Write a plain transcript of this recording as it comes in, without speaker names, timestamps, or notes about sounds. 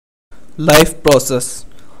Life process.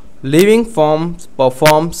 Living forms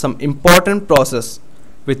perform some important process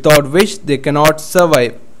without which they cannot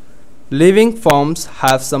survive. Living forms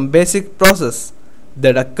have some basic process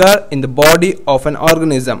that occur in the body of an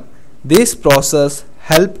organism. These processes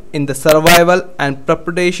help in the survival and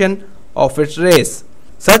perpetuation of its race.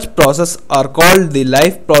 Such processes are called the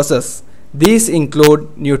life process. These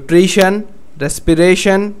include nutrition,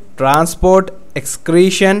 respiration, transport,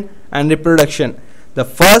 excretion, and reproduction. The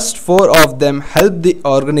first four of them help the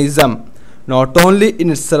organism not only in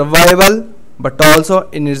its survival but also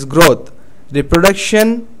in its growth.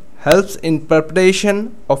 Reproduction helps in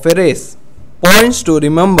perpetuation of a race. Points to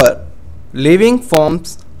remember: living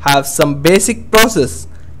forms have some basic process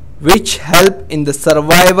which help in the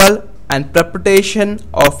survival and perpetuation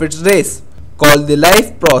of its race, called the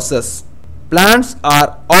life process. Plants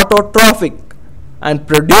are autotrophic and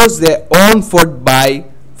produce their own food by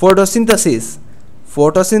photosynthesis.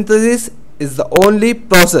 Photosynthesis is the only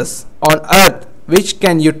process on earth which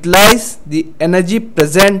can utilize the energy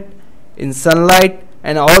present in sunlight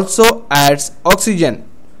and also adds oxygen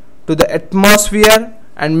to the atmosphere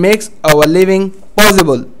and makes our living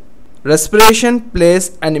possible. Respiration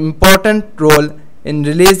plays an important role in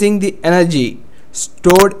releasing the energy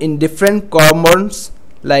stored in different compounds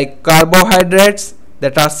like carbohydrates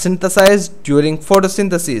that are synthesized during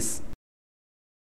photosynthesis.